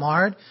not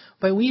marred.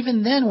 But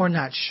even then, we're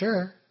not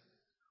sure.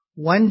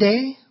 One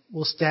day,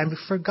 we'll stand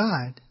before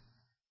God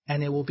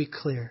and it will be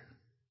clear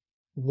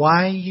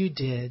why you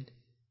did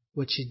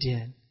what you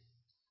did.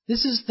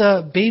 This is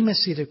the Bema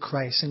seat of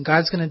Christ, and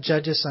God's going to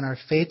judge us on our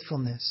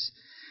faithfulness.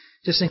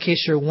 Just in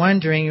case you're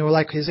wondering, you're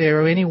like, is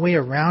there any way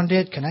around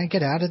it? Can I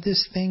get out of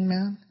this thing,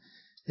 man?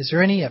 Is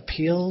there any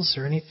appeals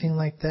or anything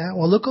like that?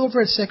 Well, look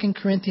over at 2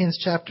 Corinthians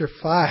chapter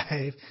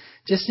 5,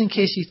 just in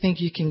case you think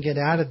you can get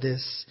out of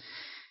this.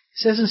 It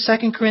says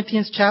in 2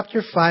 Corinthians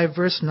chapter 5,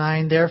 verse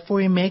 9, therefore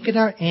we make it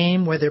our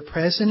aim, whether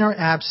present or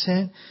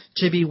absent,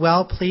 to be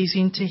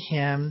well-pleasing to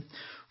Him,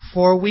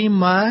 for we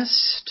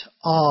must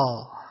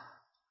all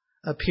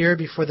appear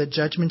before the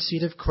judgment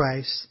seat of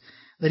Christ,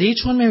 that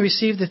each one may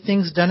receive the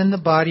things done in the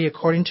body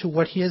according to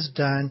what he has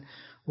done,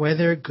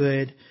 whether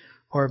good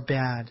or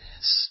bad.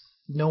 There's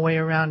no way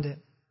around it.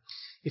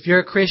 If you're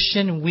a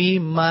Christian, we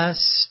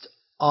must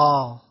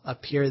all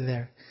appear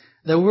there.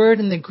 The word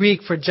in the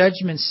Greek for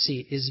judgment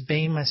seat is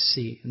bema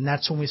seat, and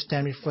that's when we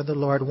stand before the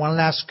Lord. One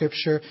last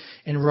scripture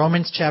in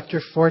Romans chapter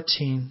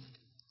 14.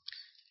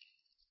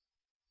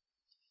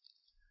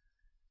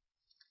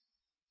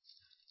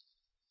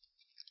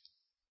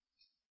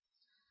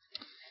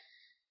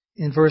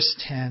 In verse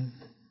 10.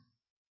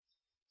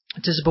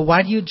 It says, but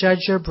why do you judge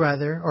your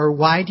brother, or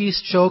why do you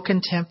show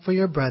contempt for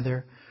your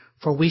brother?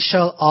 For we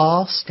shall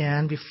all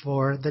stand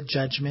before the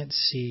judgment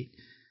seat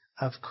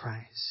of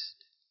Christ.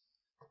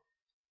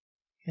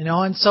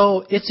 And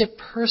so it's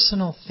a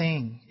personal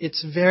thing.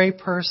 It's very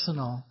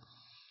personal.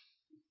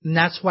 And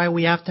that's why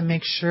we have to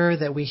make sure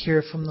that we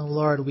hear from the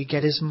Lord. We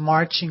get His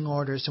marching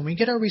orders, and we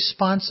get our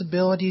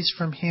responsibilities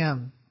from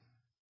Him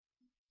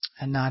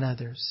and not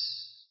others.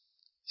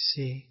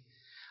 See,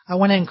 I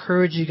want to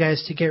encourage you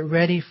guys to get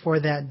ready for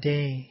that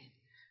day.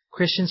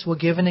 Christians will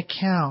give an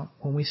account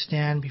when we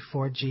stand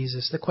before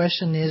Jesus. The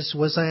question is,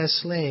 was I a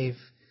slave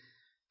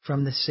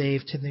from the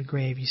saved to the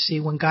grave? You see,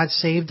 when God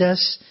saved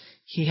us,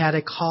 He had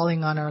a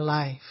calling on our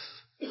life.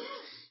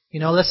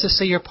 Let's just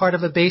say you're part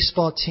of a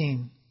baseball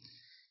team.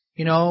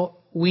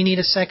 We need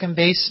a second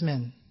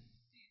baseman.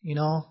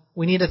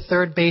 We need a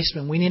third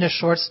baseman. We need a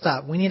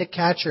shortstop. We need a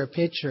catcher, a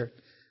pitcher,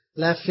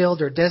 left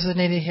fielder,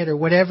 designated hitter,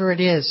 whatever it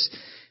is.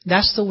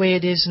 That's the way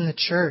it is in the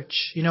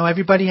church.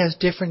 Everybody has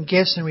different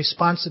gifts and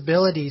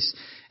responsibilities.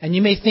 And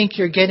you may think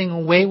you're getting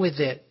away with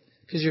it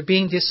because you're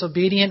being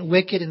disobedient,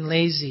 wicked, and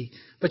lazy.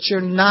 But you're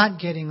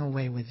not getting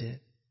away with it.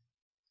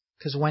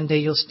 Because one day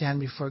you'll stand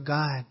before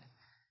God.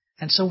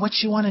 And so what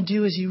you want to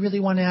do is you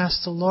really want to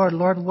ask the Lord,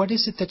 Lord, what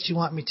is it that you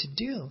want me to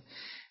do?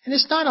 And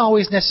it's not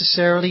always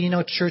necessarily,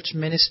 church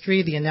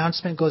ministry. The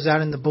announcement goes out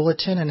in the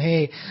bulletin and,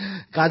 hey,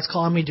 God's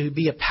calling me to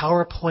be a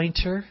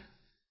PowerPointer.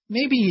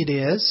 Maybe it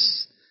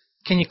is.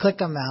 Can you click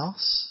a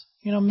mouse?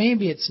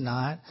 Maybe it's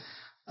not.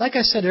 Like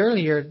I said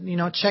earlier,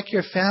 check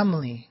your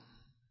family.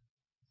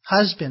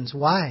 Husbands,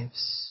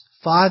 wives,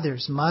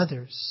 fathers,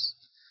 mothers.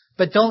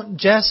 But don't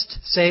just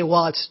say,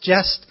 well, it's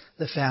just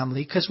the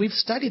family, because we've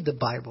studied the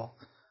Bible.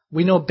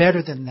 We know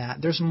better than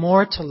that. There's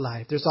more to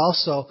life. There's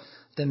also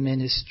the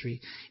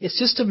ministry. It's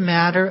just a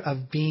matter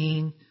of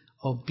being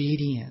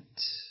obedient.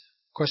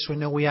 Of course, we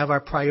know we have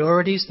our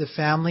priorities. The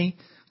family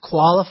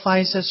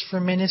qualifies us for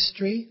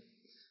ministry,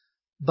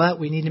 but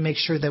we need to make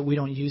sure that we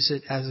don't use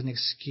it as an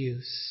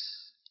excuse.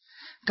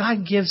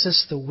 God gives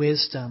us the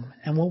wisdom,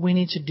 and what we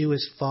need to do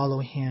is follow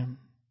Him.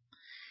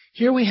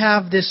 Here we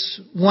have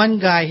this one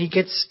guy, he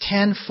gets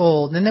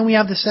tenfold. And then we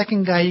have the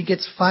second guy, he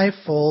gets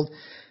fivefold.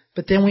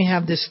 But then we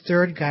have this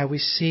third guy. We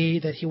see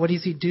that what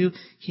does he do?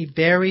 He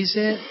buries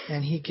it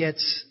and he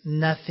gets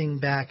nothing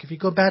back. If you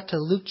go back to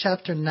Luke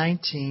chapter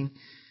 19,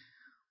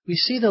 we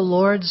see the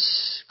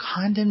Lord's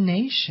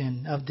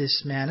condemnation of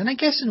this man. And I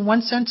guess in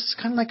one sense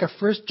it's kind of like a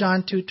 1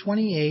 John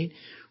 2:28,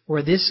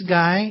 where this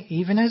guy,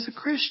 even as a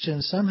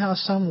Christian, somehow,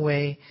 some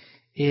way,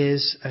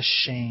 is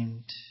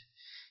ashamed.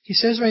 He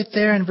says right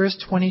there in verse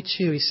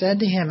 22, he said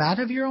to him, out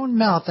of your own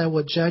mouth I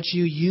will judge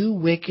you, you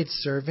wicked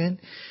servant.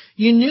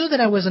 You knew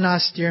that I was an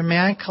austere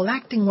man,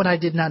 collecting what I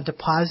did not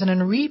deposit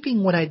and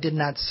reaping what I did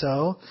not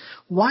sow.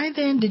 Why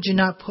then did you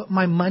not put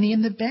my money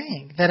in the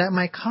bank, that at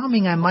my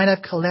coming I might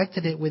have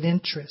collected it with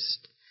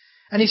interest?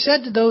 And he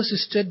said to those who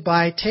stood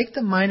by, take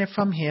the mina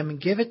from him and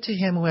give it to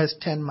him who has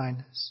 10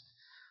 minas.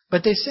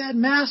 But they said,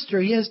 Master,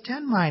 he has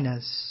 10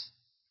 minas.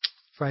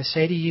 For I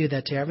say to you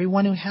that to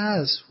everyone who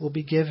has will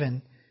be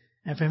given,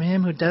 and from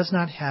him who does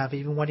not have,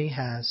 even what he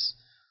has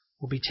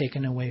will be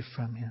taken away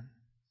from him.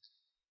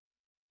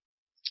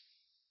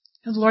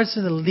 And the Lord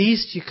said, the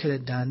least you could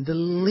have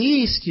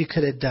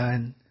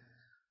done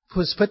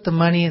was put the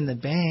money in the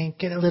bank,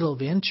 get a little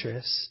of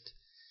interest.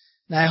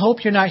 Now I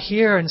hope you're not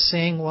here and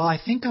saying, well, I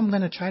think I'm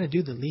going to try to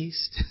do the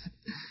least.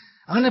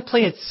 I'm going to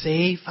play it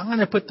safe. I'm going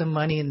to put the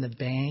money in the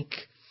bank.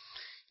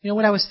 You know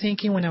what I was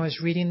thinking when I was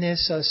reading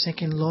this? I was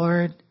thinking,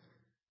 Lord,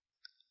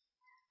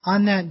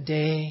 on that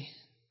day,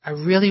 I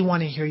really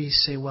want to hear you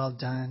say, well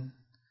done.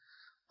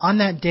 On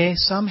that day,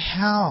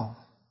 somehow,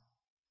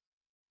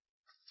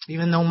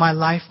 even though my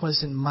life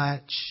wasn't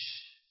much,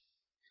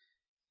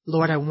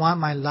 Lord, I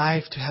want my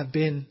life to have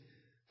been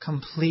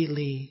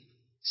completely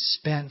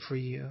spent for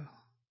you.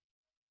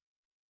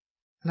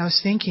 And I was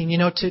thinking,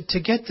 to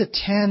get the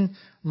 10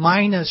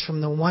 minas from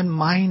the 1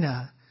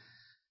 mina,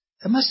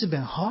 it must have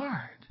been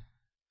hard.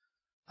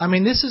 I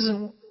mean, this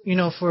isn't,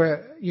 for,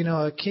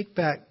 a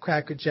kickback,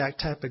 crackerjack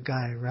type of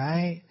guy,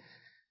 right?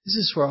 This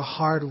is for a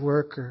hard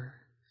worker.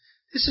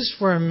 This is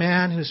for a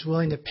man who's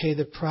willing to pay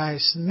the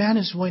price, a man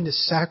who's willing to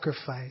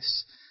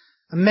sacrifice,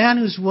 a man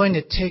who's willing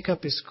to take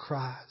up his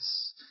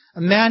cross,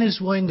 a man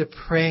who's willing to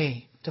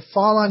pray to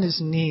fall on his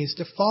knees,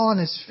 to fall on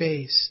his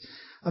face.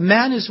 A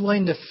man who's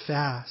willing to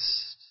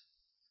fast.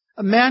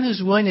 A man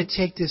who's willing to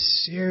take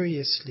this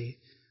seriously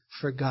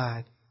for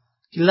God.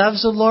 He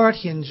loves the Lord,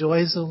 he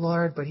enjoys the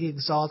Lord, but he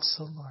exalts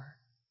the Lord.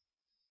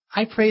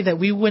 I pray that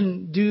we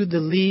wouldn't do the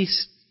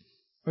least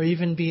or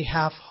even be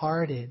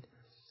half-hearted,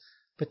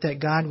 but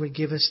that God would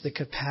give us the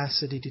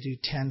capacity to do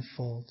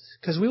tenfold,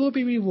 because we will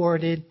be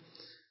rewarded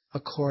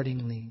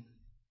accordingly.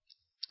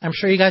 I'm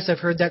sure you guys have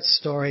heard that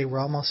story. We're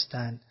almost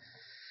done.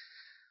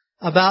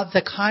 About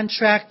the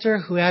contractor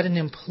who had an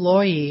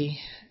employee,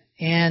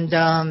 and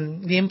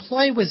the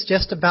employee was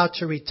just about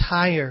to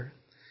retire.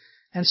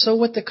 And so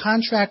what the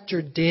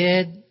contractor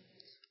did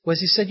was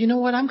he said, you know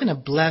what, I'm going to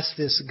bless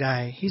this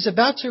guy. He's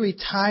about to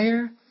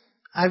retire.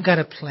 I've got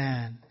a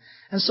plan.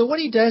 And so what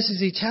he does is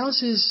he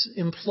tells his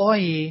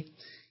employee,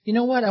 you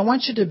know what, I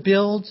want you to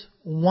build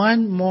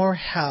one more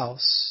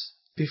house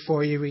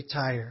before you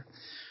retire.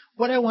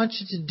 What I want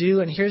you to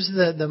do, and here's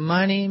the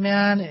money,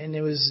 man, and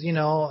it was,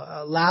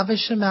 a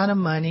lavish amount of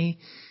money.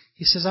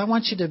 He says, I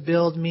want you to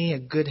build me a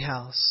good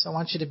house. I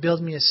want you to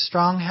build me a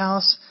strong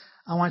house.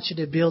 I want you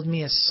to build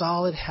me a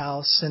solid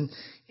house. And,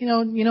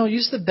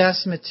 use the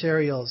best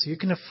materials. You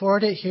can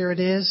afford it. Here it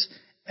is.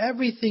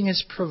 Everything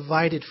is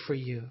provided for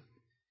you.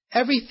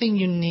 Everything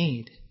you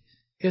need.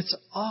 It's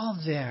all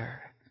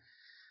there.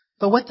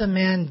 But what the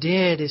man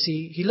did is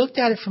he looked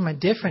at it from a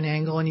different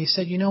angle and he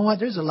said, you know what,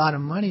 there's a lot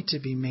of money to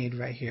be made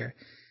right here.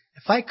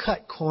 If I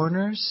cut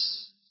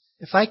corners,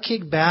 if I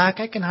kick back,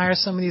 I can hire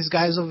some of these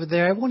guys over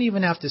there. I won't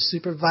even have to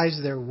supervise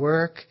their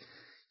work.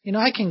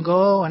 I can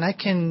go and I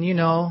can,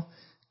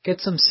 get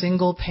some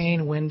single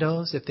pane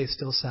windows if they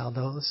still sell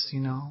those,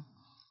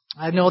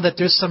 I know that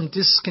there's some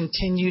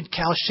discontinued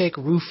cow shake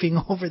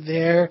roofing over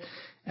there,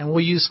 and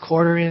we'll use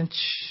 1/4-inch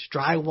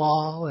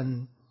drywall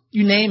and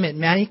you name it,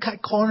 man. He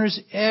cut corners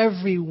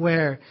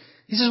everywhere.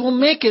 He says, we'll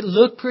make it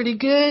look pretty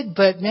good,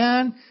 but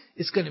man,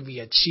 it's going to be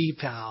a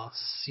cheap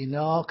house,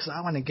 because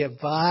I want to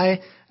get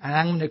by and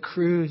I'm going to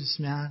cruise,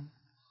 man.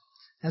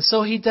 And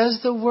so he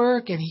does the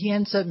work and he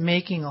ends up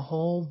making a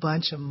whole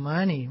bunch of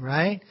money,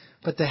 right?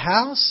 But the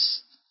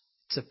house,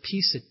 it's a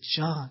piece of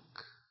junk.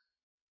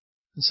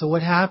 And so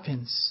what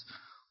happens?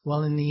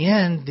 Well, in the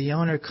end, the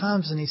owner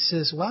comes and he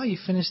says, wow, you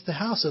finished the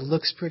house. It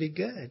looks pretty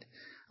good.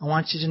 I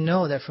want you to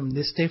know that from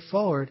this day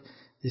forward,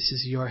 this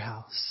is your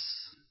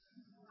house.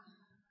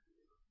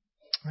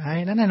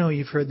 Right? And I know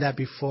you've heard that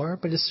before,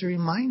 but it's a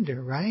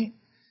reminder, right?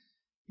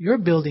 You're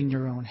building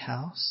your own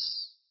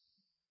house.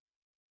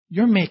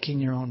 You're making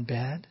your own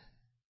bed.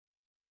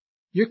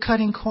 You're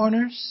cutting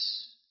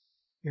corners.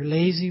 You're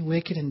lazy,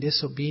 wicked, and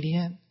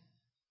disobedient.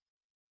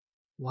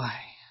 Why?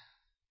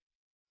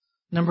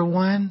 Number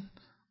one,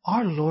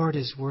 our Lord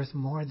is worth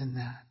more than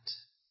that.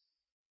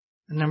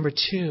 And number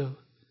two,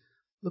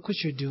 look what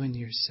you're doing to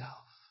yourself.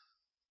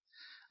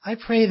 I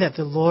pray that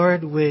the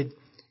Lord would,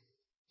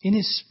 in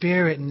His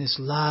Spirit and His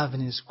love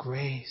and His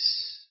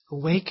grace,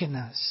 awaken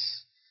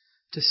us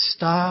to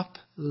stop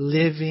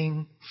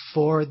living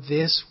for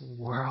this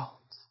world,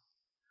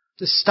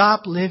 to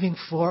stop living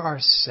for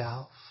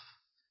ourselves,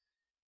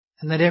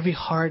 and let every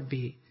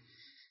heartbeat,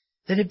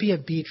 let it be a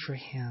beat for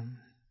Him.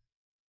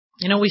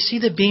 We see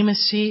the Bema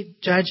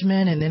Seat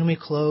judgment, and then we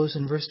close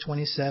in verse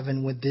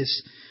 27 with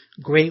this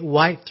great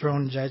white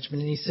throne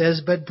judgment. And he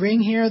says, but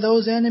bring here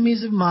those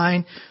enemies of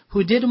mine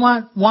who did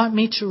want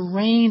me to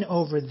reign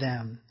over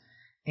them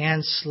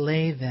and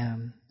slay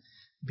them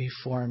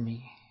before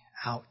me.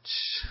 Ouch.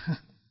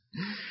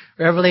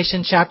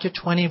 Revelation chapter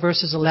 20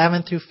 verses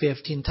 11 through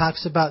 15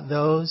 talks about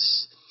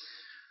those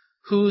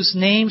whose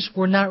names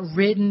were not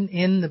written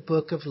in the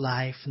book of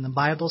life. And the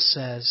Bible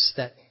says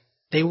that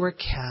they were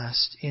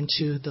cast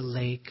into the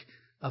lake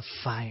of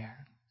fire.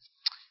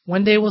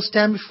 One day we'll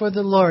stand before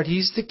the Lord.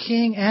 He's the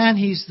King and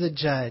He's the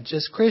Judge.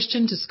 As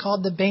Christians, it's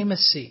called the Bema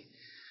Seat.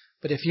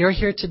 But if you're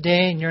here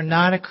today and you're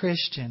not a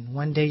Christian,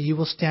 one day you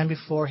will stand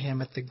before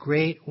Him at the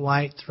great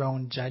white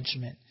throne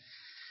judgment.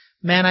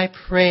 Man, I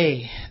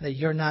pray that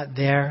you're not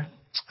there.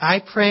 I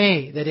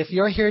pray that if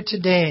you're here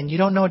today and you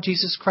don't know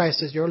Jesus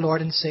Christ as your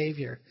Lord and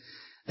Savior,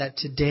 that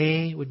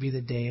today would be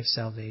the day of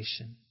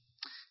salvation.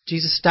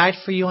 Jesus died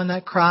for you on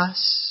that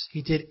cross.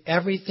 He did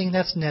everything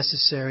that's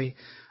necessary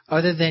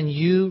other than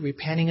you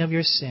repenting of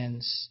your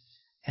sins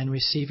and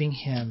receiving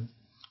Him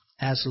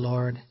as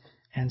Lord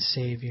and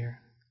Savior.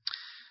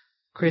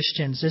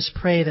 Christians, let's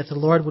pray that the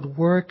Lord would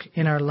work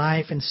in our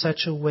life in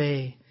such a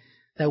way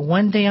that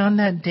one day on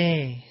that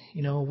day,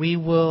 we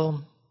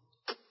will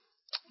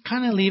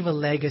kind of leave a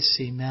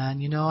legacy,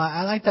 man.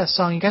 I like that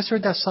song. You guys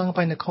heard that song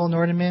by Nicole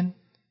Nordeman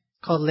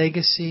called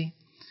Legacy?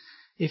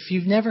 If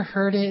you've never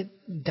heard it,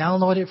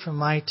 download it from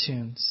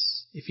iTunes.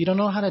 If you don't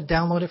know how to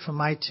download it from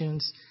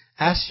iTunes,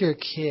 ask your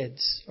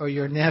kids or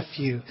your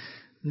nephew.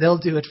 They'll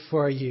do it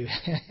for you.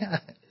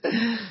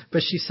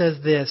 But she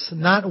says this,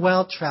 not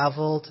well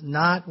traveled,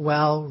 not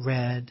well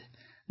read,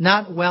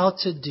 not well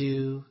to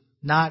do,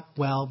 not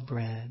well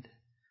bred.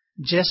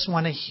 Just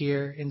want to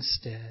hear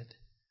instead,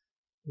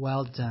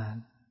 well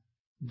done,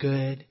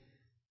 good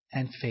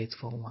and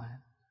faithful one.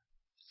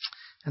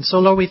 And so,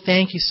 Lord, we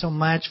thank you so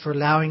much for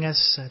allowing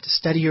us to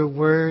study your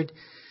word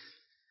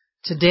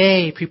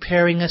today,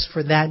 preparing us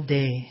for that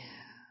day,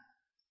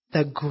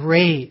 that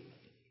great,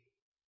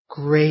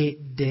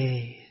 great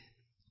day,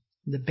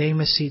 the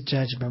Bema Seat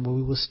judgment where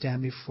we will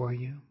stand before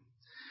you.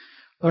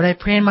 Lord, I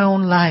pray in my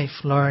own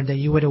life, Lord, that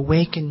you would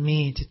awaken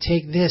me to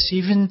take this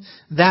even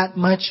that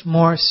much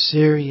more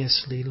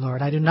seriously,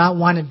 Lord. I do not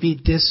want to be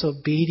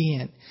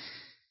disobedient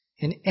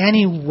in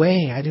any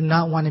way. I do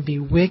not want to be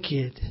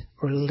wicked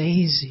or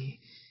lazy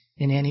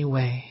in any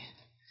way.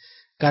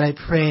 God, I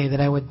pray that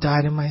I would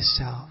die to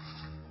myself,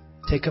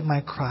 take up my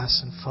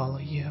cross and follow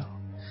you.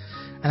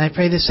 And I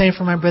pray the same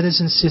for my brothers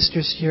and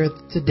sisters here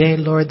today,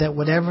 Lord, that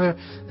whatever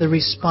the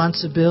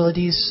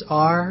responsibilities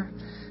are,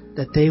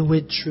 that they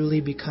would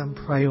truly become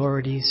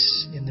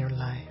priorities in their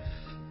life.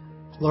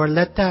 Lord,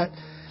 let that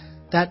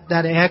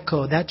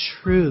echo, that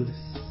truth,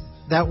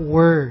 that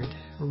word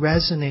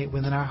resonate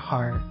within our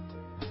heart.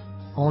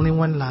 Only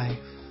one life,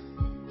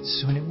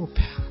 soon it will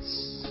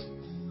pass.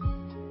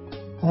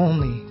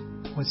 Only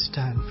what's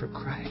done for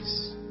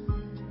Christ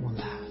will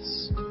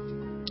last.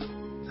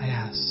 I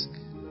ask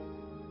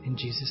in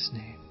Jesus'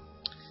 name,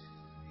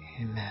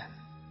 amen.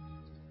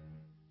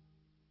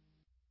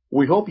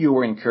 We hope you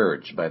were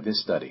encouraged by this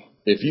study.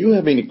 If you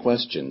have any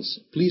questions,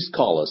 please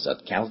call us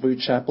at Calvary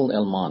Chapel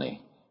El Monte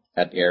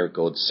at area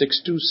code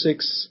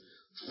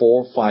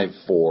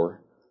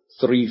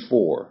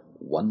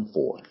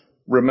 626-454-3414.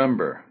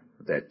 Remember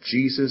that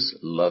Jesus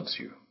loves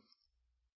you.